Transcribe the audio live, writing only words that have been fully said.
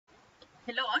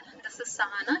Hello all, this is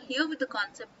Sahana here with the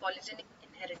concept polygenic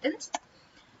inheritance.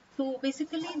 So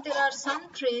basically there are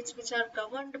some traits which are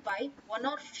governed by one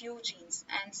or few genes,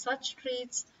 and such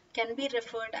traits can be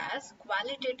referred as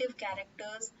qualitative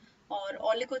characters or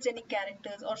oligogenic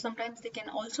characters, or sometimes they can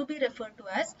also be referred to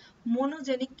as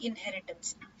monogenic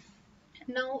inheritance.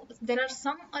 Now, there are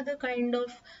some other kind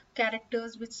of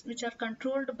characters which are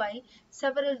controlled by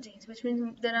several genes, which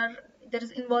means there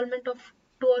is involvement of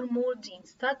two or more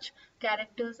genes. Such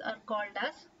characters are called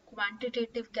as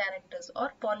quantitative characters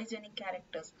or polygenic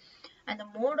characters. And the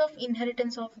mode of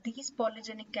inheritance of these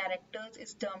polygenic characters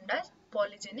is termed as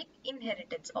polygenic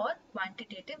inheritance or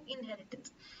quantitative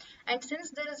inheritance. And since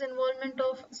there is involvement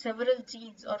of several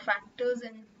genes or factors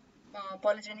in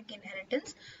polygenic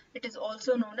inheritance, it is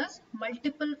also known as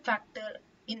multiple factor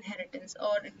inheritance,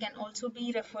 or it can also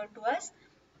be referred to as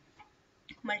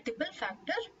multiple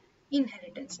factor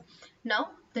inheritance.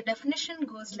 Now, the definition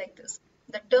goes like this.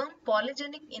 The term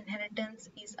polygenic inheritance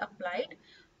is applied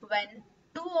when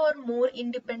two or more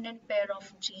independent pair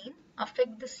of genes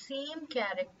affect the same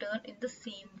character in the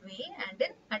same way and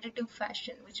in additive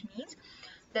fashion, which means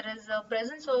there is a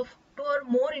presence of two or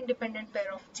more independent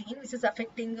pair of genes which is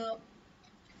affecting a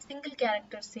single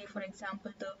character, say for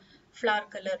example the flower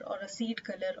color or a seed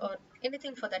color or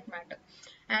anything for that matter,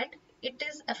 and it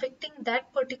is affecting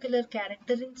that particular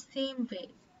character in same way.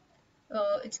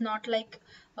 It's not like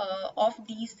of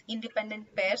these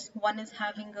independent pairs one is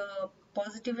having a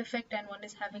positive effect and one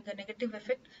is having a negative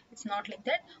effect. It's not like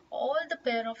that. All the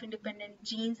pair of independent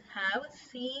genes have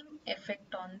same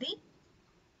effect on the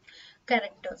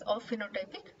characters or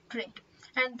phenotypic trait,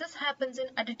 and this happens in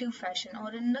additive fashion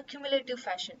or in a cumulative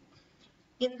fashion.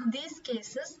 In these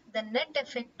cases, the net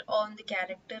effect on the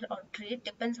character or trait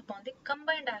depends upon the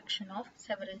combined action of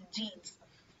several genes,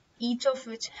 each of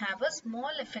which have a small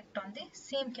effect on the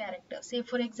same character. Say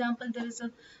for example, there is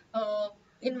a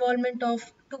involvement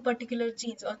of two particular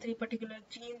genes or three particular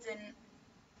genes in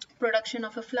production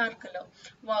of a flower color,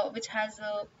 which has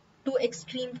two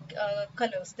extreme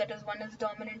colors, that is one is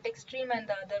dominant extreme and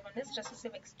the other one is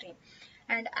recessive extreme.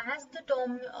 And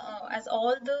as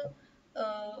all the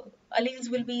alleles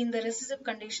will be in the recessive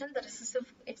condition, the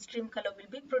recessive extreme color will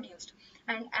be produced,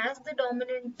 and as the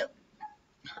dominant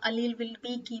allele will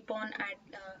be keep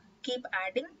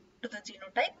adding to the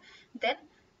genotype, then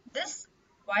this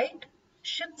white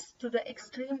shifts to the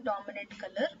extreme dominant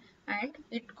color and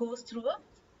it goes through a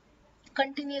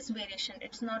continuous variation.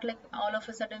 It's not like all of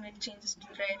a sudden it changes to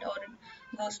red or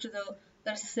it goes to the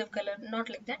recessive color, not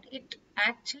like that. It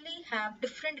actually have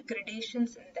different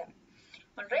gradations in them.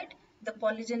 All right, the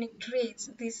polygenic traits,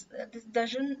 this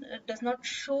does not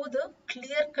show the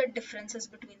clear cut differences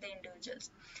between the individuals.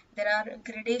 There are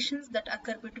gradations that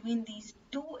occur between these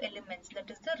two elements,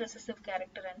 that is the recessive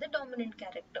character and the dominant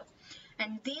character,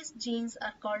 and these genes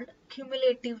are called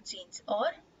cumulative genes or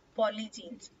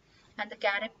polygenes, and the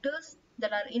characters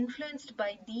that are influenced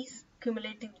by these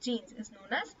cumulative genes is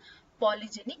known as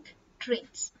polygenic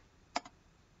traits.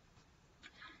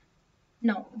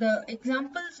 Now, the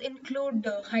examples include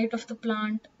the height of the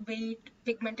plant, weight,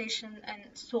 pigmentation, and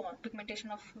so on, pigmentation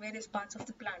of various parts of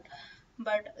the plant.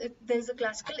 But there is a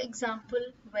classical example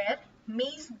where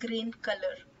maize grain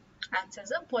color acts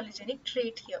as a polygenic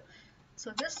trait here.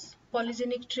 So this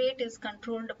polygenic trait is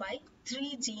controlled by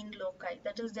three gene loci.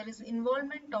 That is, there is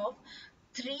involvement of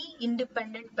three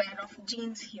independent pair of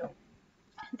genes here.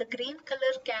 The grain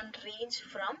color can range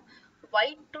from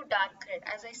white to dark red.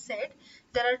 As I said,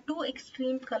 there are two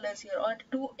extreme colors here or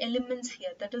two elements here.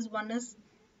 That is, one is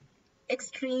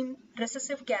extreme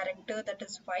recessive character, that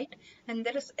is white, and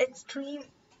there is extreme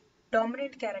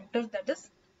dominant character, that is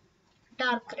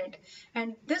dark red.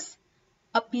 And this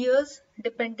appears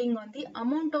depending on the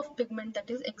amount of pigment that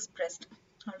is expressed.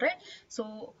 All right.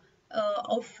 So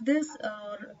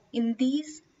in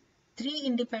these three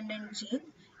independent genes,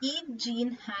 each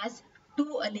gene has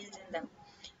two alleles in them,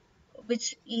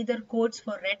 which either codes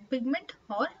for red pigment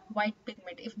or white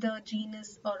pigment. If the gene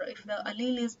is, or if the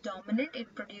allele is dominant,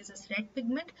 it produces red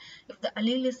pigment. If the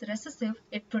allele is recessive,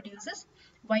 it produces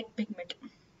white pigment.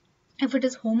 If it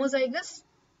is homozygous,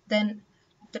 then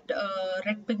the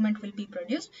red pigment will be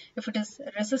produced. If it is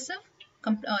recessive,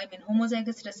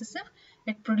 homozygous recessive,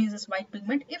 it produces white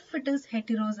pigment. If it is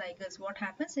heterozygous, what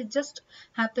happens? It just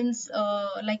happens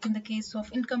like in the case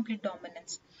of incomplete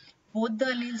dominance. Both the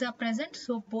alleles are present,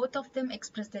 so both of them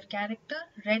express their character.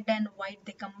 Red and white,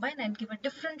 they combine and give a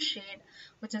different shade,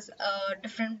 which is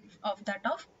different of that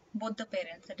of both the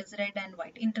parents, that is red and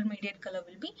white. Intermediate color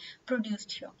will be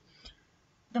produced here.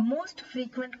 The most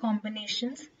frequent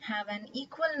combinations have an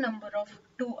equal number of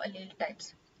two allele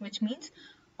types, which means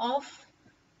of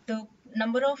the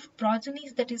number of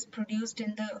progenies that is produced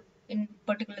in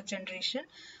particular generation,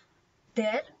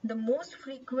 there the most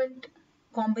frequent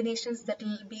combinations that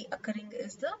will be occurring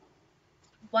is the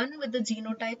one with the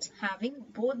genotypes having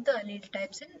both the allele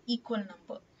types in equal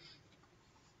number.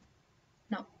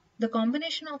 Now, the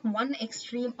combination of one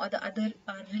extreme or the other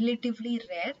are relatively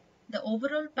rare. The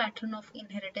overall pattern of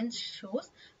inheritance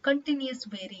shows continuous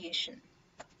variation.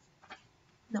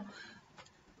 Now,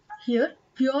 here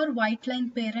pure white line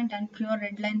parent and pure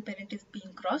red line parent is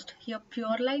being crossed. Here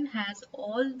pure line has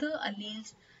all the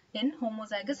alleles in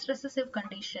homozygous recessive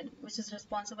condition, which is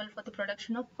responsible for the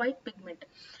production of white pigment,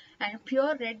 and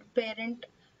pure red parent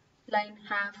line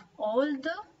have all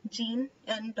the gene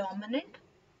in dominant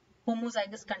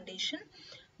homozygous condition,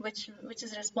 which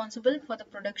is responsible for the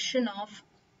production of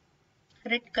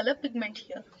red color pigment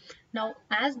here. Now,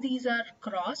 as these are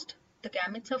crossed, the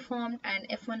gametes are formed and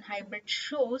F1 hybrid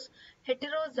shows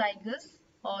heterozygous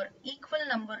or equal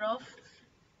number of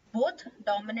both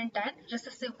dominant and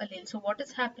recessive alleles. So what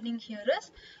is happening here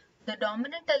is the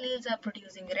dominant alleles are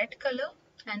producing red color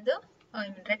and the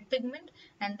red pigment,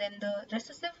 and then the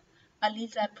recessive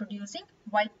alleles are producing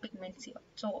white pigments here.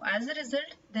 So as a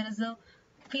result, there is a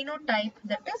phenotype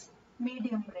that is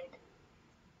medium red.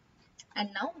 And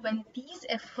now when these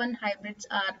F1 hybrids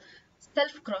are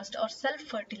self-crossed or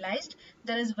self-fertilized,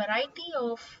 there is variety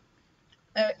of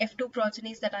F2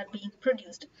 progenies that are being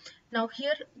produced. Now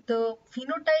here the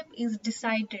phenotype is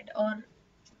decided, or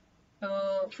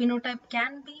phenotype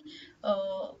can be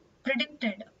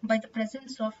predicted by the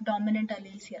presence of dominant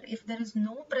alleles here. If there is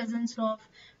no presence of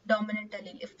dominant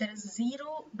allele, if there is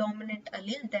zero dominant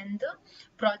allele, then the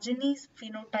progeny's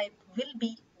phenotype will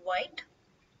be white.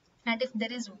 And if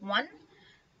there is one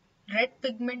red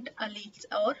pigment alleles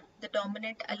or the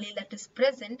dominant allele that is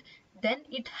present, then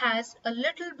it has a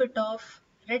little bit of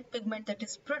red pigment that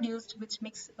is produced, which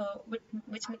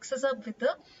mixes up with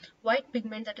the white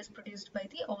pigment that is produced by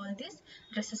all these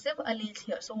recessive alleles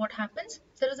here. So what happens?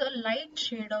 There is a light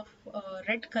shade of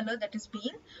red color that is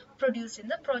being produced in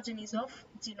the progenies of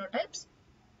genotypes,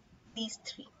 these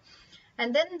three.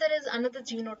 And then there is another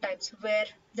genotypes where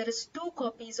there is two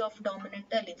copies of dominant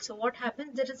allele. So what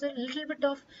happens? There is a little bit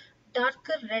of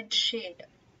darker red shade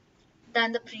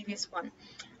than the previous one.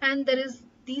 And there is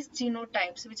these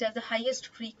genotypes which are the highest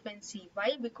frequency.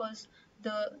 Why? Because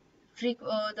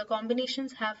the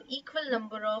combinations have equal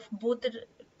number of both the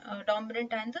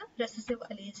dominant and the recessive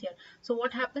alleles here. So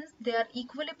what happens? They are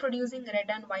equally producing red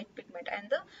and white pigment,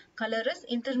 and the color is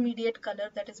intermediate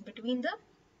color, that is between the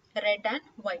red and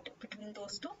white, between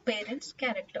those two parents'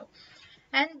 character.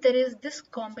 And there is this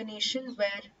combination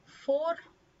where four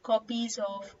copies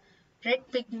of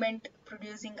red pigment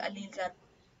producing alleles are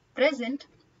present.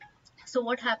 So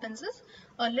what happens is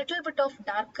a little bit of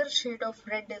darker shade of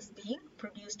red is being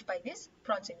produced by these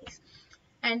progenies.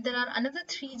 And there are another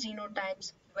three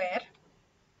genotypes where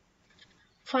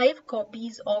 5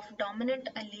 copies of dominant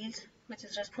alleles, which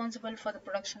is responsible for the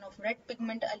production of red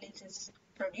pigment alleles, is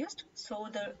produced. So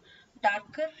the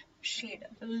darker shade,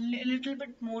 a little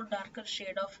bit more darker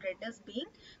shade of red is being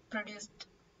produced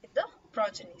in the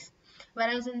progenies.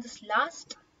 Whereas in this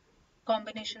last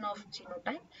combination of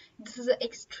genotype, this is an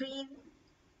extreme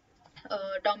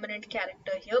dominant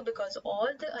character here, because all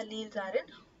the alleles are in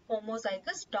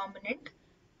homozygous dominant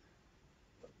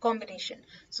combination.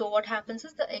 So what happens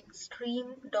is the extreme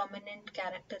dominant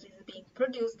character is being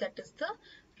produced, that is the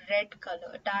red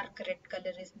color, dark red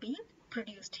color is being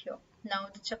produced here. Now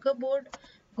the checkerboard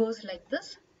goes like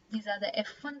this. These are the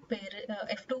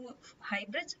F2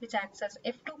 hybrids which acts as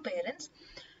F2 parents,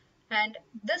 and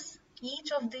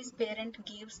each of these parent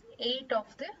gives 8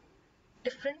 of the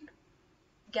different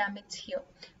gametes here.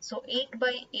 So 8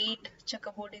 by 8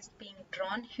 checkerboard is being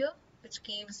drawn here, which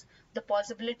gives the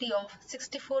possibility of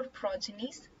 64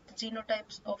 progenies. The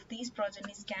genotypes of these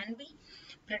progenies can be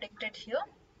predicted here.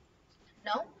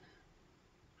 Now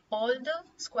all the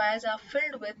squares are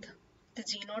filled with the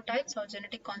genotypes or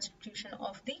genetic constitution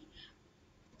of the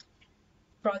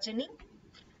progeny,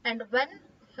 and when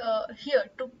here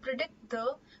to predict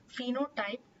the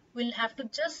phenotype, we'll have to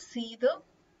just see the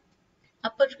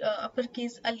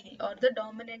uppercase allele or the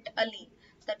dominant allele,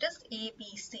 that is A,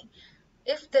 B, C.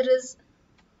 If there is,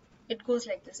 it goes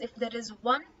like this. If there is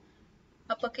one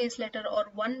uppercase letter or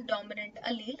one dominant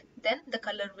allele, then the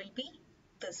color will be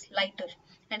this lighter.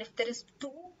 And if there is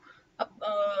two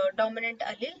dominant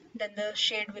allele, then the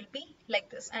shade will be like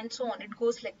this, and so on. It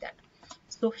goes like that.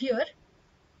 So here,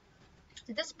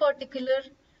 this particular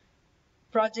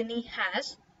progeny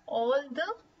has all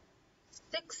the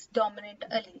 6 dominant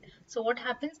allele. So what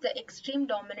happens? The extreme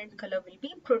dominant color will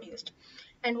be produced.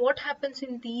 And what happens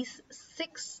in these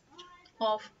 6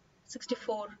 of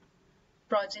 64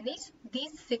 progenies,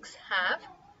 these 6 have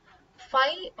 5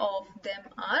 of them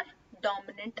are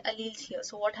dominant alleles here.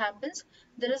 So what happens?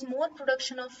 There is more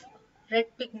production of red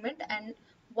pigment and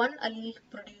one allele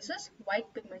produces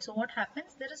white pigment. So what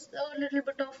happens? There is a little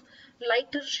bit of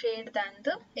lighter shade than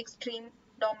the extreme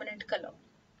dominant color.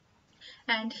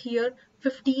 And here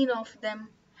 15 of them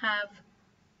have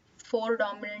 4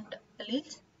 dominant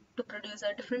alleles to produce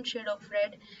a different shade of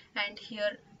red, and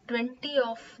here 20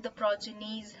 of the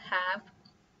progenies have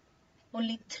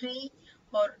only 3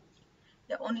 or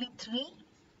only 3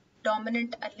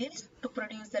 dominant alleles to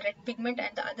produce the red pigment,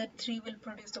 and the other 3 will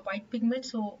produce the white pigment.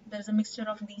 So there is a mixture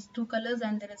of these two colors,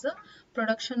 and there is a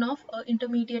production of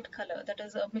intermediate color, that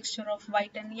is a mixture of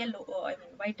white and yellow,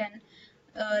 white and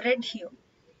red here.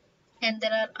 And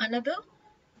there are another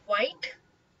white,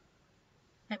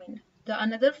 the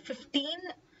another 15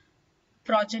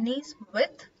 progenies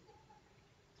with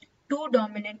 2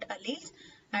 dominant alleles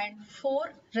and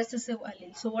 4 recessive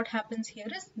alleles. So what happens here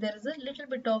is there is a little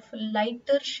bit of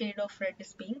lighter shade of red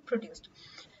is being produced,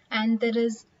 and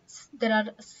there are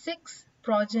 6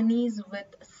 progenies with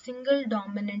a single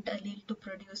dominant allele to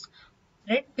produce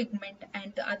red pigment,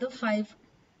 and the other 5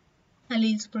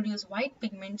 alleles produce white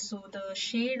pigment. So the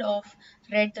shade of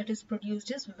red that is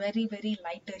produced is very, very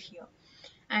lighter here.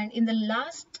 And in the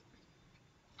last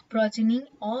progeny,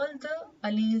 all the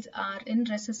alleles are in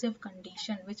recessive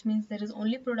condition, which means there is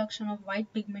only production of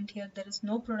white pigment here. There is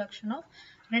no production of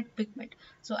red pigment.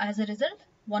 So as a result,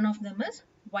 one of them is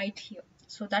white here.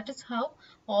 So that is how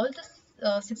all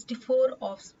the 64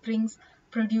 offsprings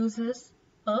produces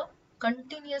a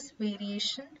continuous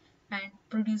variation and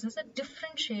produces a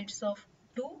different shades of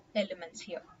 2 elements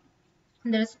here.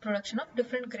 There is production of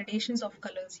different gradations of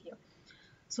colors here.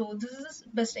 So this is the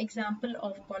best example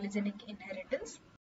of polygenic inheritance.